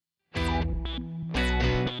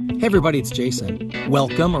Hey everybody, it's Jason.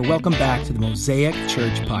 Welcome back to the Mosaic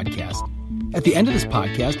Church Podcast. At the end of this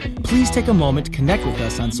podcast, please take a moment to connect with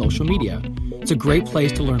us on social media. It's a great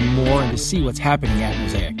place to learn more and to see what's happening at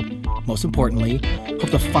Mosaic. Most importantly,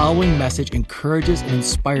 hope the following message encourages and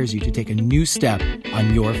inspires you to take a new step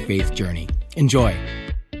on your faith journey. Enjoy.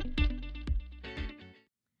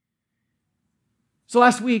 So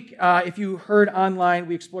last week, if you heard online,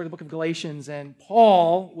 we explored the book of Galatians, and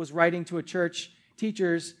Paul was writing to a church,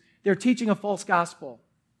 teachers. They're teaching a false gospel.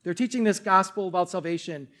 They're teaching this gospel about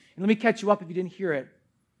salvation. And let me catch you up if you didn't hear it.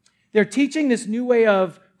 They're teaching this new way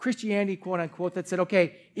of Christianity, quote unquote, that said,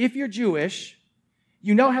 okay, if you're Jewish,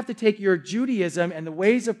 you now have to take your Judaism and the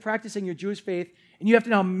ways of practicing your Jewish faith, and you have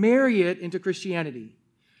to now marry it into Christianity.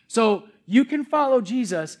 So you can follow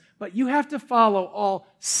Jesus, but you have to follow all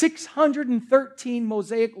 613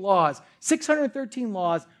 Mosaic laws, 613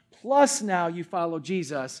 laws, plus now you follow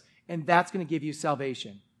Jesus, and that's going to give you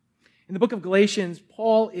salvation. In the book of Galatians,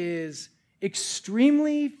 Paul is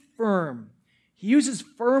extremely firm. He uses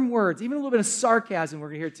firm words, even a little bit of sarcasm we're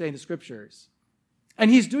going to hear today in the scriptures.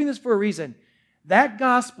 And he's doing this for a reason. That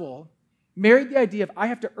gospel married the idea of I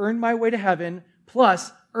have to earn my way to heaven,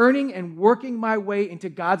 plus earning and working my way into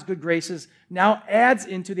God's good graces now adds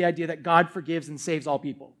into the idea that God forgives and saves all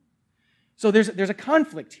people. So there's a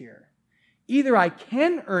conflict here. Either I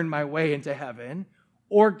can earn my way into heaven,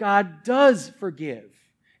 or God does forgive,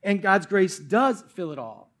 and God's grace does fill it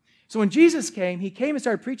all. So when Jesus came, he came and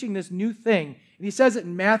started preaching this new thing. And he says it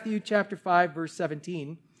in Matthew chapter 5, verse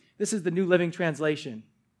 17. This is the New Living Translation.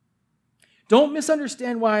 Don't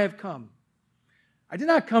misunderstand why I've come. I did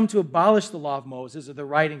not come to abolish the law of Moses or the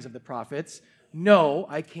writings of the prophets. No,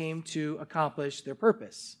 I came to accomplish their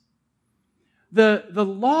purpose. The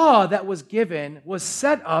law that was given was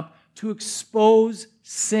set up to expose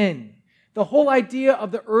sin. The whole idea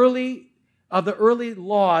of the early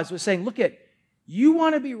laws was saying, look at, you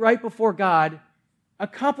want to be right before God,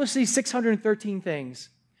 accomplish these 613 things,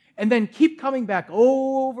 and then keep coming back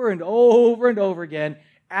over and over and over again,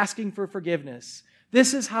 asking for forgiveness.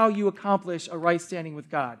 This is how you accomplish a right standing with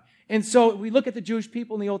God. And so we look at the Jewish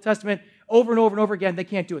people in the Old Testament over and over and over again. They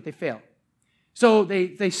can't do it. They fail. So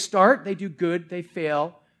they start, they do good, they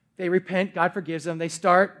fail. They repent, God forgives them. They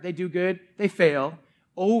start, they do good, they fail.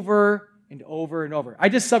 Over and over and over. I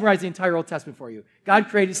just summarized the entire Old Testament for you. God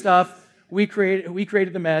created stuff. We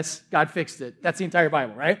created the mess. God fixed it. That's the entire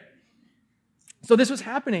Bible, right? So this was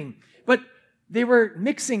happening. But they were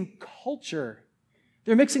mixing culture.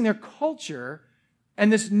 They're mixing their culture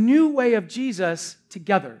and this new way of Jesus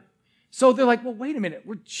together. So they're like, well, wait a minute.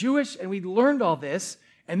 We're Jewish and we learned all this,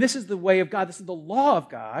 and this is the way of God. This is the law of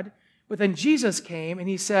God. But then Jesus came and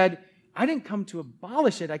he said, I didn't come to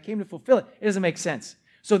abolish it. I came to fulfill it. It doesn't make sense.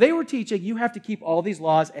 So they were teaching you have to keep all these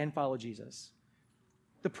laws and follow Jesus.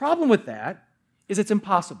 The problem with that is it's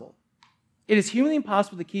impossible. It is humanly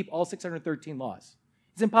impossible to keep all 613 laws.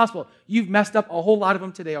 It's impossible. You've messed up a whole lot of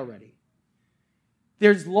them today already.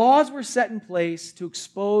 There's laws were set in place to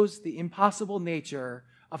expose the impossible nature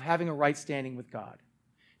of having a right standing with God,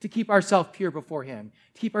 to keep ourselves pure before Him,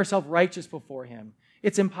 to keep ourselves righteous before Him.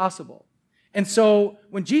 It's impossible. And so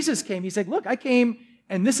when Jesus came, He said, look, I came,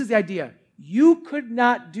 and this is the idea. You could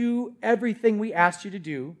not do everything we asked you to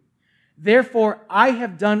do. Therefore, I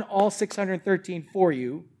have done all 613 for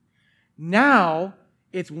you. Now,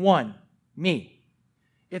 it's one, me.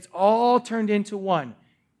 It's all turned into one.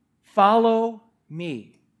 Follow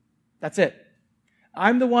me. That's it.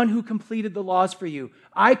 I'm the one who completed the laws for you.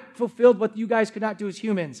 I fulfilled what you guys could not do as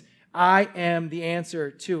humans. I am the answer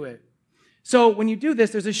to it. So when you do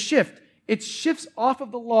this, there's a shift. It shifts off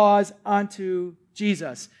of the laws onto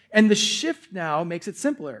Jesus. And the shift now makes it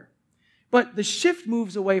simpler. But the shift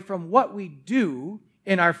moves away from what we do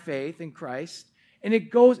in our faith in Christ, and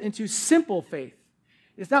it goes into simple faith.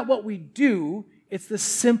 It's not what we do, it's the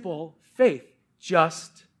simple faith.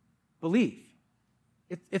 Just believe.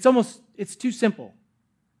 It's too simple.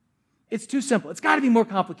 It's too simple. It's got to be more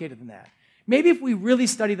complicated than that. Maybe if we really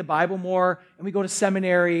study the Bible more and we go to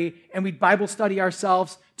seminary and we Bible study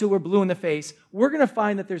ourselves till we're blue in the face, we're going to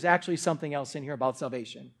find that there's actually something else in here about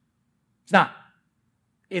salvation. It's not.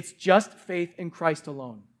 It's just faith in Christ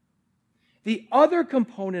alone. The other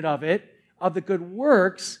component of it, of the good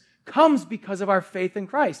works, comes because of our faith in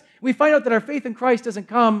Christ. We find out that our faith in Christ doesn't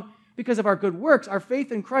come because of our good works. Our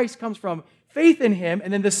faith in Christ comes from faith in Him,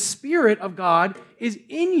 and then the Spirit of God is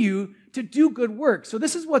in you to do good works. So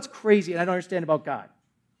this is what's crazy, and I don't understand about God.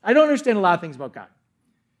 I don't understand a lot of things about God.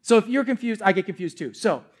 So if you're confused, I get confused too.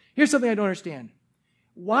 So here's something I don't understand.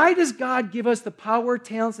 Why does God give us the power,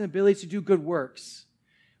 talents, and abilities to do good works,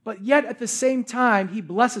 but yet at the same time, He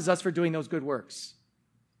blesses us for doing those good works?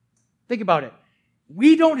 Think about it.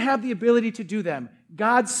 We don't have the ability to do them.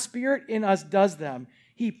 God's Spirit in us does them.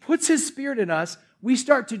 He puts His Spirit in us. We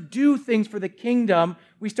start to do things for the kingdom.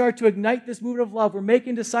 We start to ignite this movement of love. We're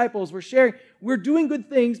making disciples. We're sharing. We're doing good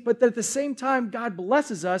things, but at the same time, God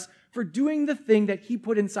blesses us for doing the thing that He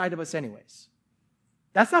put inside of us anyways.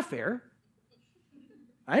 That's not fair.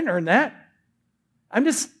 I didn't earn that. I'm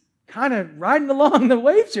just kind of riding along the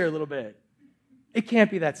waves here a little bit. It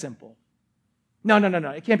can't be that simple. No.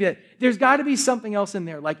 It can't be that. There's got to be something else in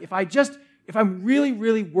there. Like if I'm really,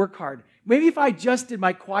 really work hard, maybe if I just did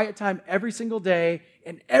my quiet time every single day,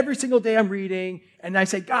 and every single day I'm reading, and I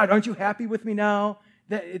say, God, aren't you happy with me now?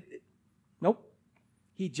 Nope.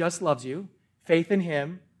 He just loves you. Faith in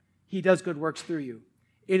Him. He does good works through you.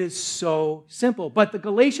 It is so simple. But the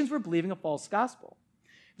Galatians were believing a false gospel.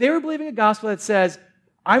 They were believing a gospel that says,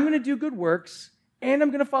 I'm going to do good works, and I'm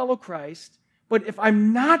going to follow Christ, but if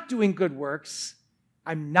I'm not doing good works,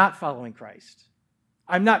 I'm not following Christ.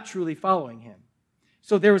 I'm not truly following Him.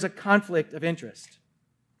 So there was a conflict of interest.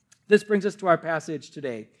 This brings us to our passage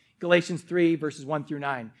today, Galatians 3, verses 1 through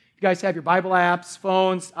 9. If you guys have your Bible apps,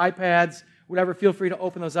 phones, iPads, whatever, feel free to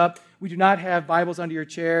open those up. We do not have Bibles under your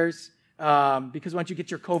chairs because once you get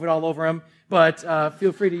your COVID all over them, but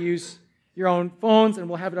feel free to use your own phones, and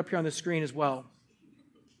we'll have it up here on the screen as well.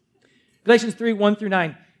 Galatians 3, 1 through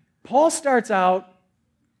 9. Paul starts out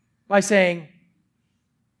by saying,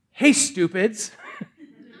 hey, stupids,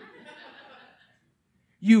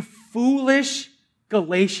 you foolish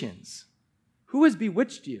Galatians, who has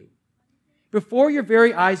bewitched you? Before your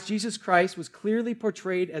very eyes, Jesus Christ was clearly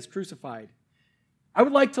portrayed as crucified. I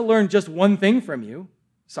would like to learn just one thing from you,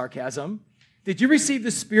 sarcasm. Did you receive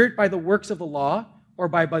the Spirit by the works of the law or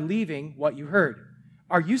by believing what you heard?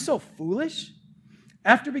 Are you so foolish?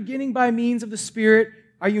 After beginning by means of the Spirit,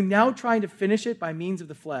 are you now trying to finish it by means of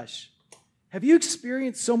the flesh? Have you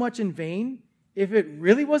experienced so much in vain, if it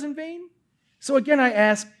really was in vain? So again, I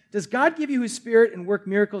ask, does God give you His Spirit and work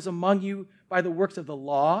miracles among you by the works of the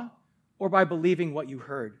law or by believing what you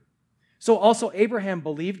heard? So also Abraham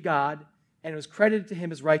believed God, and it was credited to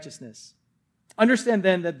him as righteousness. Understand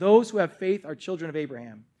then that those who have faith are children of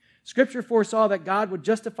Abraham. Scripture foresaw that God would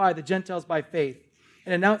justify the Gentiles by faith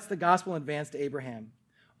and announce the gospel in advance to Abraham.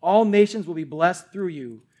 All nations will be blessed through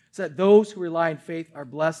you, so that those who rely on faith are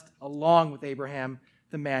blessed along with Abraham,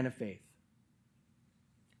 the man of faith.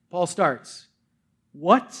 Paul starts,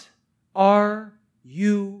 what are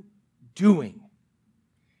you doing?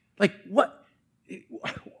 Like, what?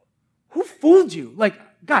 Who fooled you? Like,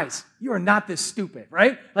 guys, you are not this stupid,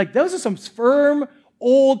 right? Like, those are some firm,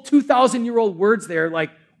 old, 2,000-year-old words there. Like,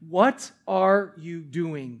 what are you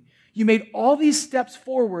doing? You made all these steps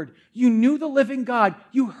forward. You knew the living God.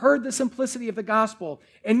 You heard the simplicity of the gospel.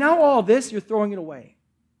 And now all this, you're throwing it away.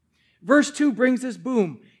 Verse 2 brings this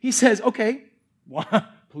boom. He says, okay,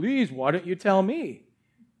 please, why don't you tell me?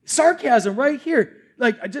 Sarcasm right here.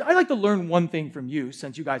 Like, I'd like to learn one thing from you,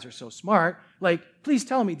 since you guys are so smart. Like, please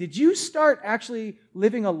tell me, did you start actually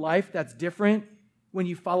living a life that's different when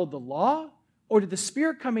you followed the law? Or did the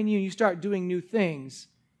Spirit come in you and you start doing new things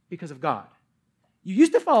because of God? You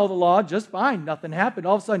used to follow the law just fine. Nothing happened.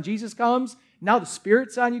 All of a sudden, Jesus comes. Now the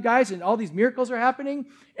Spirit's on you guys, and all these miracles are happening.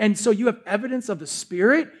 And so you have evidence of the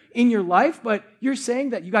Spirit in your life, but you're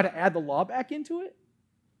saying that you got to add the law back into it?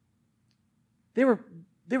 They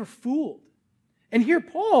were fooled. And here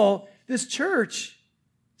Paul, this church,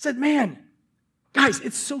 said, man, guys,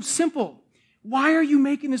 it's so simple. Why are you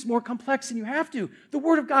making this more complex than you have to? The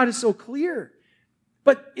Word of God is so clear.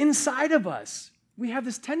 But inside of us, we have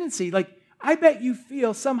this tendency, like, I bet you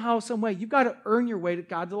feel somehow, some way, you've got to earn your way to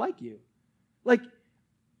God to like you. Like,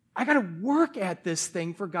 I got to work at this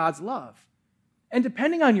thing for God's love. And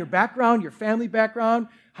depending on your background, your family background,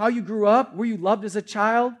 how you grew up, were you loved as a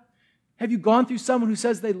child? Have you gone through someone who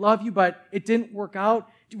says they love you, but it didn't work out?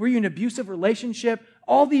 Were you in an abusive relationship?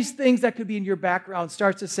 All these things that could be in your background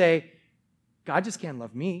starts to say, God just can't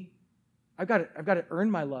love me. I've got to earn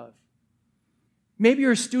my love. Maybe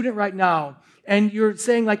you're a student right now, and you're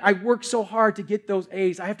saying, like, I worked so hard to get those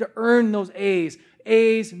A's. I have to earn those A's.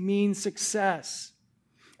 A's mean success.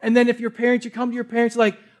 And then if your parents, you come to your parents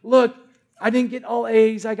like, look, I didn't get all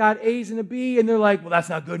A's. I got A's and a B. And they're like, well, that's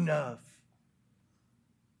not good enough.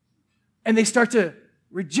 And they start to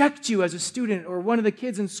reject you as a student or one of the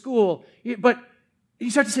kids in school. But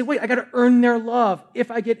you start to say, wait, I got to earn their love.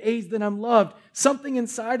 If I get A's, then I'm loved. Something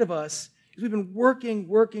inside of us is we've been working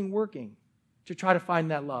to try to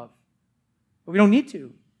find that love. But we don't need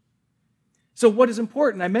to. So what is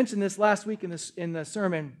important, I mentioned this last week in the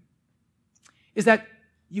sermon, is that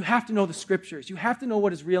you have to know the Scriptures. You have to know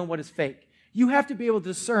what is real and what is fake. You have to be able to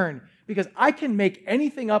discern, because I can make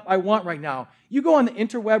anything up I want right now. You go on the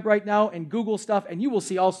interweb right now and Google stuff, and you will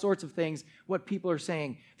see all sorts of things, what people are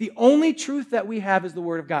saying. The only truth that we have is the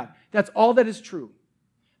Word of God. That's all that is true.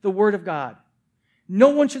 The Word of God. No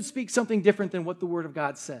one should speak something different than what the Word of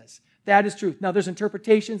God says. That is truth. Now, there's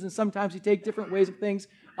interpretations, and sometimes you take different ways of things.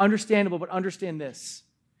 Understandable, but understand this.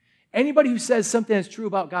 Anybody who says something is true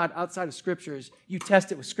about God outside of Scriptures, you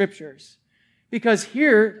test it with Scriptures. Because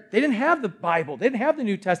here, they didn't have the Bible. They didn't have the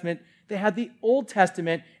New Testament. They had the Old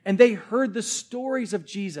Testament, and they heard the stories of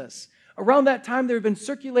Jesus. Around that time, there had been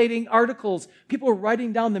circulating articles. People were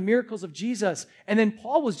writing down the miracles of Jesus. And then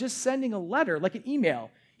Paul was just sending a letter, like an email.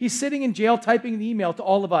 He's sitting in jail typing an email to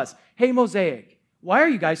all of us. Hey, Mosaic, why are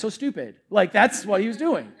you guys so stupid? Like, that's what he was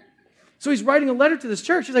doing. So he's writing a letter to this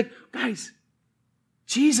church. He's like, guys,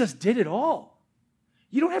 Jesus did it all.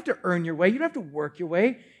 You don't have to earn your way. You don't have to work your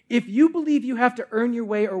way. If you believe you have to earn your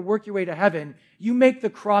way or work your way to heaven, you make the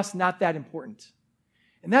cross not that important.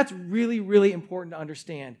 And that's really, really important to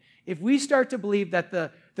understand. If we start to believe that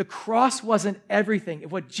the cross wasn't everything,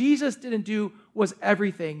 if what Jesus didn't do was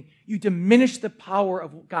everything, you diminish the power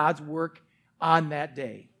of God's work on that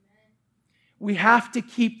day. We have to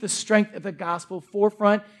keep the strength of the gospel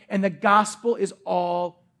forefront, and the gospel is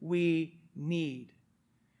all we need.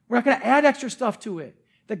 We're not going to add extra stuff to it.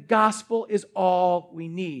 The gospel is all we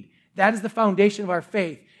need. That is the foundation of our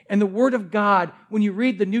faith. And the Word of God, when you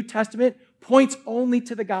read the New Testament, points only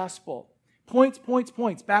to the gospel. Points,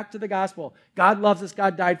 back to the gospel. God loves us,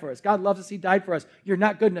 God died for us. God loves us, He died for us. You're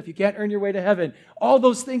not good enough. You can't earn your way to heaven. All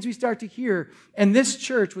those things we start to hear. And this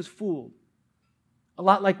church was fooled. A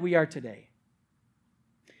lot like we are today.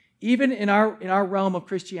 Even in our realm of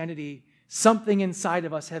Christianity, something inside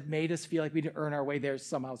of us have made us feel like we need to earn our way there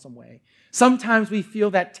somehow, some way. Sometimes we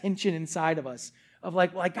feel that tension inside of us of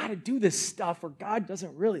like, well, I got to do this stuff, or God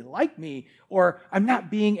doesn't really like me, or I'm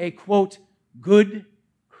not being a, quote, good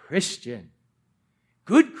Christian.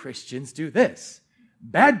 Good Christians do this.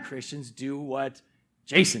 Bad Christians do what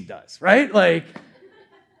Jason does, right? Like,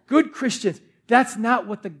 good Christians. That's not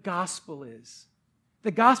what the gospel is.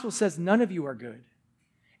 The gospel says none of you are good.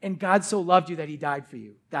 And God so loved you that He died for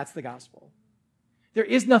you. That's the gospel. There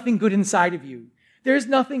is nothing good inside of you. There is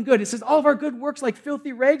nothing good. It says all of our good works like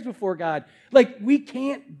filthy rags before God. Like, we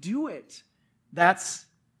can't do it. That's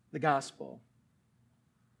the gospel.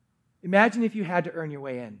 Imagine if you had to earn your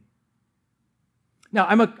way in. Now,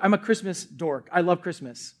 I'm a Christmas dork. I love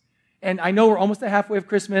Christmas. And I know we're almost at halfway of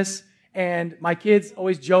Christmas, and my kids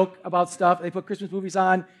always joke about stuff. They put Christmas movies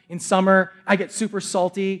on in summer. I get super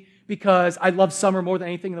salty because I love summer more than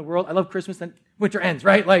anything in the world. I love Christmas, then winter ends,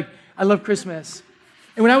 right? Like, I love Christmas.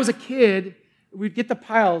 And when I was a kid, we'd get the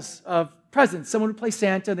piles of presents. Someone would play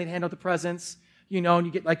Santa, and they'd hand out the presents, and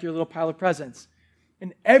you get like your little pile of presents.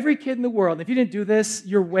 And every kid in the world, if you didn't do this,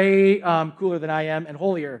 you're way cooler than I am and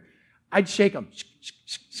holier. I'd shake them,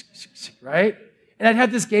 right? And I'd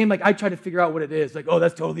have this game, like, I'd try to figure out what it is. Like, oh,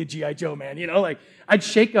 that's totally a G.I. Joe, man, like, I'd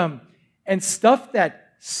shake them. And stuff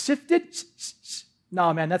that sifted,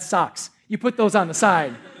 no, man, that's socks. You put those on the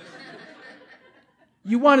side.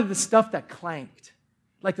 You wanted the stuff that clanked.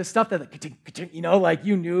 Like the stuff that, like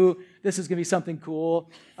you knew this is going to be something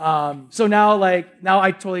cool. So now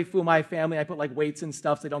I totally fool my family. I put like weights and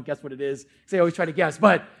stuff so they don't guess what it is. So they always try to guess.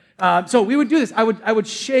 But so we would do this. I would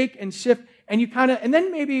shake and shift, and and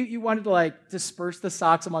then maybe you wanted to like disperse the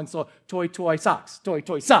socks among toy socks,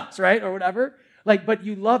 right, or whatever. Like, but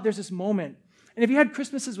there's this moment, and if you had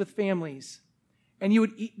Christmases with families, and you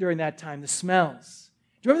would eat during that time, the smells.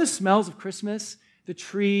 Do you remember the smells of Christmas? The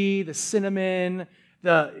tree, the cinnamon,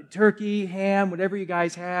 the turkey, ham, whatever you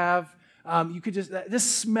guys have. You could this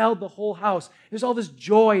smelled the whole house. There's all this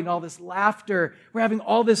joy and all this laughter. We're having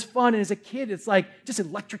all this fun. And as a kid, it's like just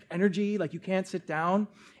electric energy, like you can't sit down.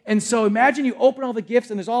 And so imagine you open all the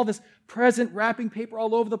gifts and there's all this present wrapping paper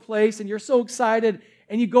all over the place and you're so excited.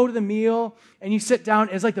 And you go to the meal and you sit down.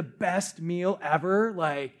 And it's like the best meal ever,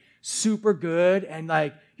 like super good. And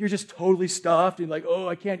like you're just totally stuffed and like, oh,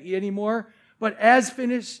 I can't eat anymore. But as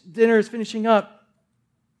dinner is finishing up,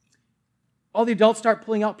 all the adults start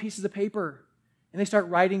pulling out pieces of paper, and they start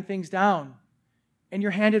writing things down. And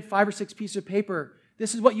you're handed 5 or 6 pieces of paper.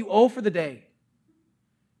 This is what you owe for the day.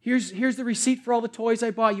 Here's the receipt for all the toys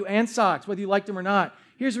I bought you and socks, whether you liked them or not.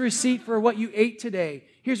 Here's a receipt for what you ate today.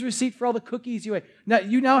 Here's a receipt for all the cookies you ate. Now,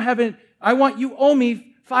 you owe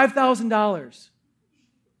me $5,000.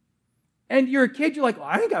 And you're a kid, you're like, well,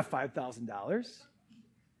 I ain't got $5,000.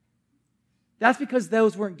 That's because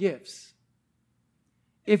those weren't gifts.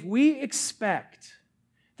 If we expect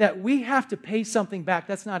that we have to pay something back,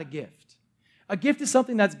 that's not a gift. A gift is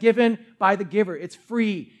something that's given by the giver. It's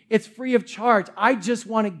free. It's free of charge. I just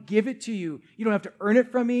want to give it to you. You don't have to earn it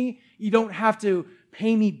from me. You don't have to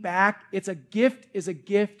pay me back. It's a gift is a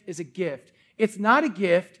gift is a gift. It's not a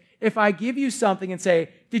gift if I give you something and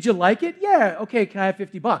say, did you like it? Yeah, okay, can I have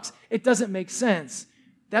 $50? It doesn't make sense.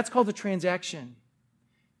 That's called a transaction.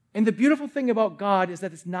 And the beautiful thing about God is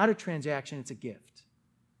that it's not a transaction, it's a gift.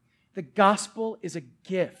 The gospel is a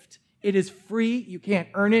gift. It is free. You can't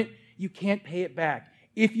earn it. You can't pay it back.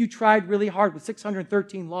 If you tried really hard with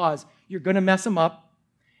 613 laws, you're going to mess them up,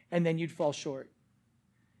 and then you'd fall short.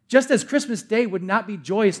 Just as Christmas Day would not be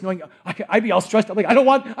joyous knowing, I'd be all stressed out, like, I don't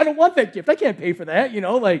want that gift. I can't pay for that,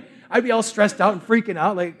 like, I'd be all stressed out and freaking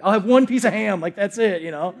out, like, I'll have one piece of ham, like, that's it,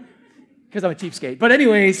 because I'm a cheapskate. But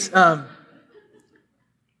anyways,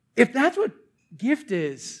 if that's what gift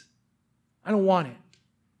is, I don't want it.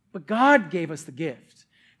 But God gave us the gift.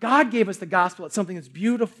 God gave us the gospel. It's something that's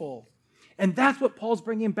beautiful. And that's what Paul's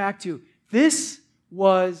bringing back to. This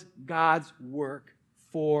was God's work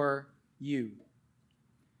for you.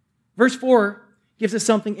 Verse 4 gives us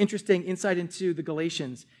something interesting insight into the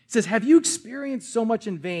Galatians. It says, have you experienced so much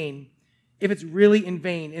in vain if it's really in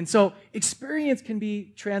vain? And so experience can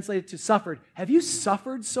be translated to suffered. Have you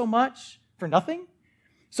suffered so much for nothing?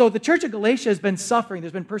 So the church of Galatia has been suffering.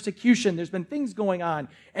 There's been persecution. There's been things going on.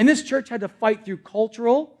 And this church had to fight through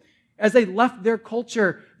cultural. As they left their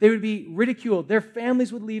culture, they would be ridiculed. Their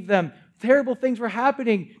families would leave them. Terrible things were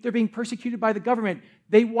happening. They're being persecuted by the government.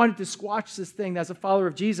 They wanted to squash this thing as a follower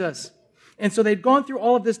of Jesus. And so they'd gone through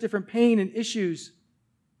all of this different pain and issues.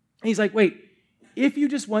 And he's like, wait, if you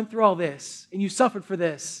just went through all this and you suffered for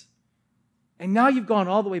this, and now you've gone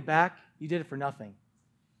all the way back, you did it for nothing.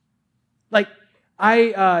 Like,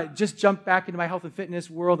 I just jumped back into my health and fitness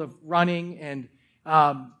world of running, and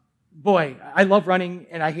boy, I love running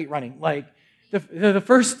and I hate running. Like, the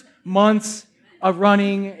first months of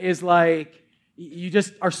running is like, you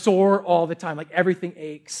just are sore all the time. Like, everything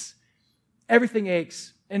aches. Everything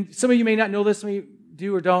aches. And some of you may not know this, some of you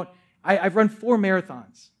do or don't. I've run 4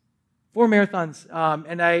 marathons. 4 marathons.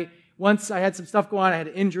 And once I had some stuff going on. I had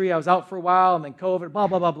an injury. I was out for a while, and then COVID, blah,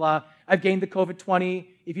 blah, blah, blah. I've gained the COVID-20.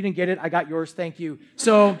 If you didn't get it, I got yours. Thank you.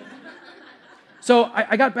 So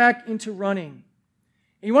I got back into running.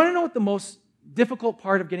 And you want to know what the most difficult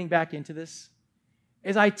part of getting back into this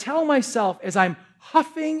is? I tell myself as I'm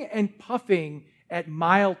huffing and puffing at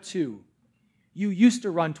mile 2, you used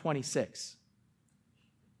to run 26.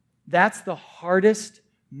 That's the hardest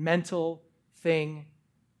mental thing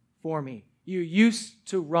for me. You used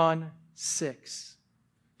to run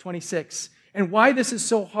 26. And why this is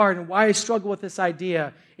so hard and why I struggle with this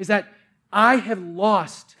idea is that I have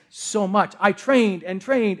lost so much. I trained and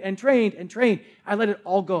trained and trained and trained. I let it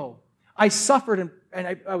all go. I suffered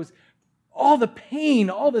and I was, all the pain,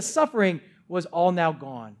 all the suffering was all now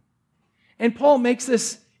gone. And Paul makes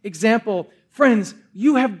this example. Friends,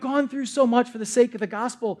 you have gone through so much for the sake of the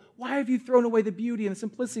gospel. Why have you thrown away the beauty and the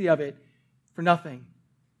simplicity of it for nothing?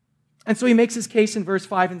 And so he makes his case in verse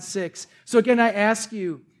 5 and 6. So again, I ask,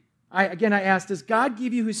 does God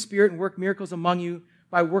give you his Spirit and work miracles among you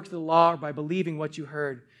by works of the law or by believing what you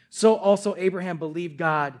heard? So also Abraham believed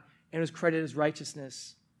God and was credited as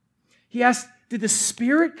righteousness. He asked, did the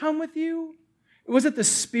Spirit come with you? Was it the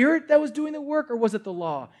Spirit that was doing the work, or was it the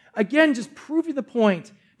law? Again, just proving the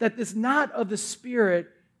point that it's not of the Spirit.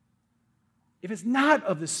 If it's not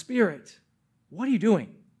of the Spirit, what are you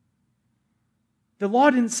doing? The law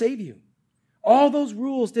didn't save you. All those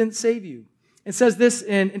rules didn't save you. It says this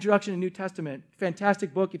in Introduction to New Testament.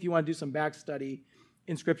 Fantastic book if you want to do some back study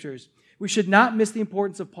in Scriptures. We should not miss the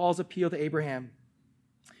importance of Paul's appeal to Abraham.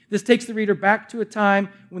 This takes the reader back to a time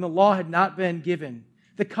when the law had not been given.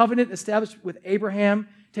 The covenant established with Abraham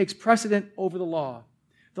takes precedent over the law.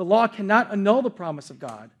 The law cannot annul the promise of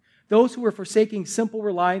God. Those who were forsaking simple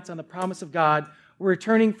reliance on the promise of God were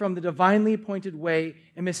returning from the divinely appointed way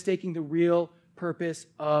and mistaking the real purpose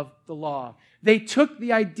of the law. They took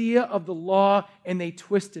the idea of the law and they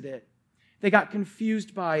twisted it. They got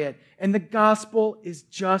confused by it. And the gospel is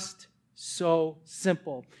just so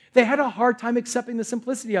simple. They had a hard time accepting the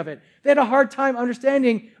simplicity of it. They had a hard time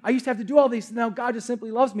understanding, I used to have to do all these, now God just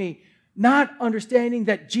simply loves me. Not understanding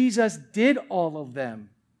that Jesus did all of them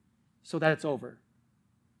so that it's over.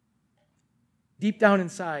 Deep down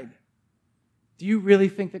inside, do you really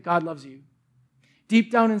think that God loves you?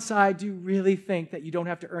 Deep down inside, do you really think that you don't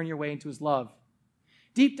have to earn your way into his love?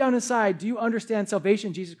 Deep down inside, do you understand salvation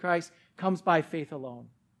in Jesus Christ comes by faith alone?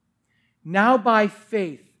 Now by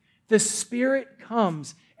faith, the Spirit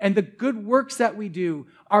comes, and the good works that we do,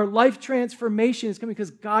 our life transformation is coming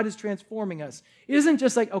because God is transforming us. It isn't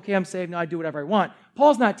just like, okay, I'm saved, now I do whatever I want.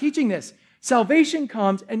 Paul's not teaching this. Salvation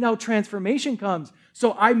comes, and now transformation comes.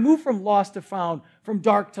 So I move from lost to found, from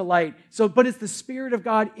dark to light. But it's the Spirit of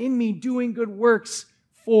God in me doing good works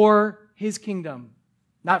for His kingdom.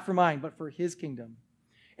 Not for mine, but for His kingdom.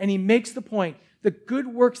 And he makes the point, the good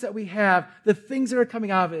works that we have, the things that are coming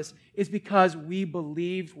out of us, is because we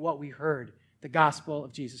believed what we heard, the gospel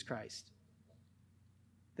of Jesus Christ.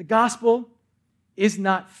 The gospel is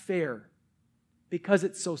not fair because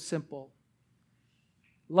it's so simple.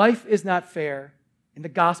 Life is not fair, and the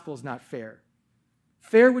gospel is not fair.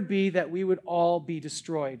 Fair would be that we would all be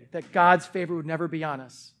destroyed, that God's favor would never be on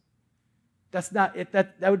us. That's not it.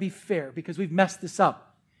 That would be fair because we've messed this up.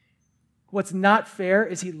 What's not fair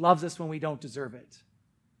is He loves us when we don't deserve it.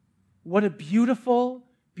 What a beautiful,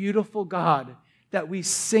 beautiful God that we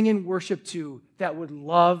sing and worship to that would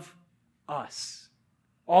love us.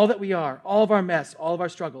 All that we are, all of our mess, all of our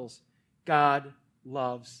struggles, God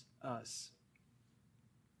loves us.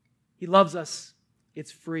 He loves us.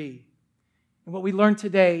 It's free. And what we learned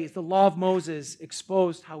today is the law of Moses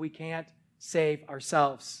exposed how we can't save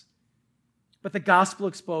ourselves. But the gospel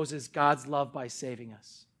exposes God's love by saving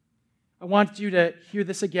us. I want you to hear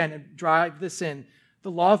this again and drive this in.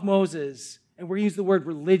 The law of Moses, and we're going to use the word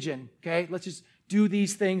religion, okay? Let's just do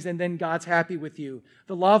these things and then God's happy with you.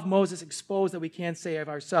 The law of Moses exposed that we can't save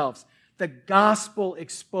ourselves. The gospel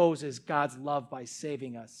exposes God's love by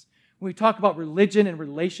saving us. When we talk about religion and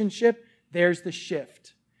relationship, there's the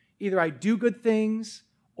shift. Either I do good things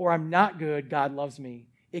or I'm not good, God loves me.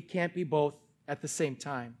 It can't be both at the same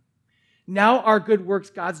time. Now our good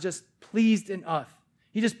works, God's just pleased in us.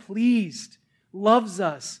 He just pleased, loves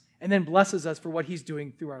us, and then blesses us for what He's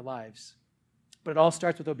doing through our lives. But it all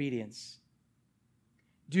starts with obedience.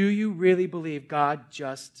 Do you really believe God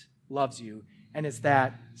just loves you? And it's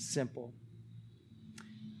that simple.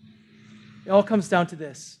 It all comes down to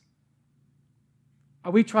this.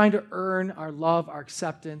 Are we trying to earn our love, our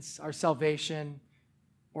acceptance, our salvation,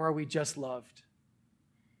 or are we just loved?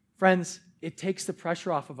 Friends, it takes the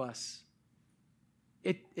pressure off of us.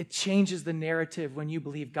 It changes the narrative when you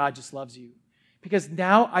believe God just loves you. Because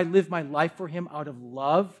now I live my life for Him out of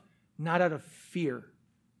love, not out of fear.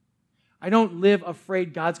 I don't live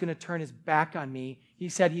afraid God's going to turn His back on me. He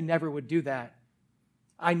said He never would do that.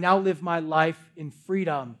 I now live my life in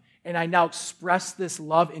freedom, and I now express this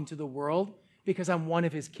love into the world because I'm one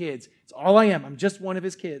of His kids. It's all I am. I'm just one of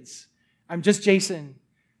His kids. I'm just Jason.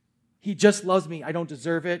 He just loves me. I don't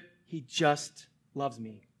deserve it. He just loves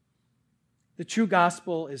me. The true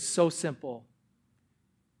gospel is so simple.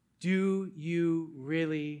 Do you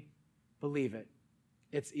really believe it?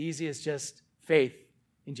 It's easy as just faith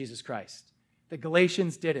in Jesus Christ. The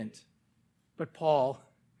Galatians didn't, but Paul,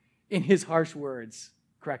 in his harsh words,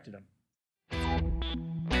 corrected them.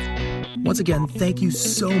 Once again, thank you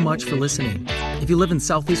so much for listening. If you live in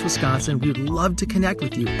Southeast Wisconsin, we would love to connect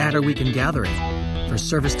with you at our weekend gathering. For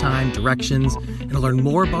service time, directions, and to learn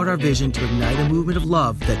more about our vision to ignite a movement of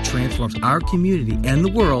love that transforms our community and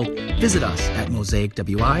the world, visit us at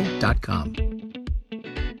mosaicwi.com.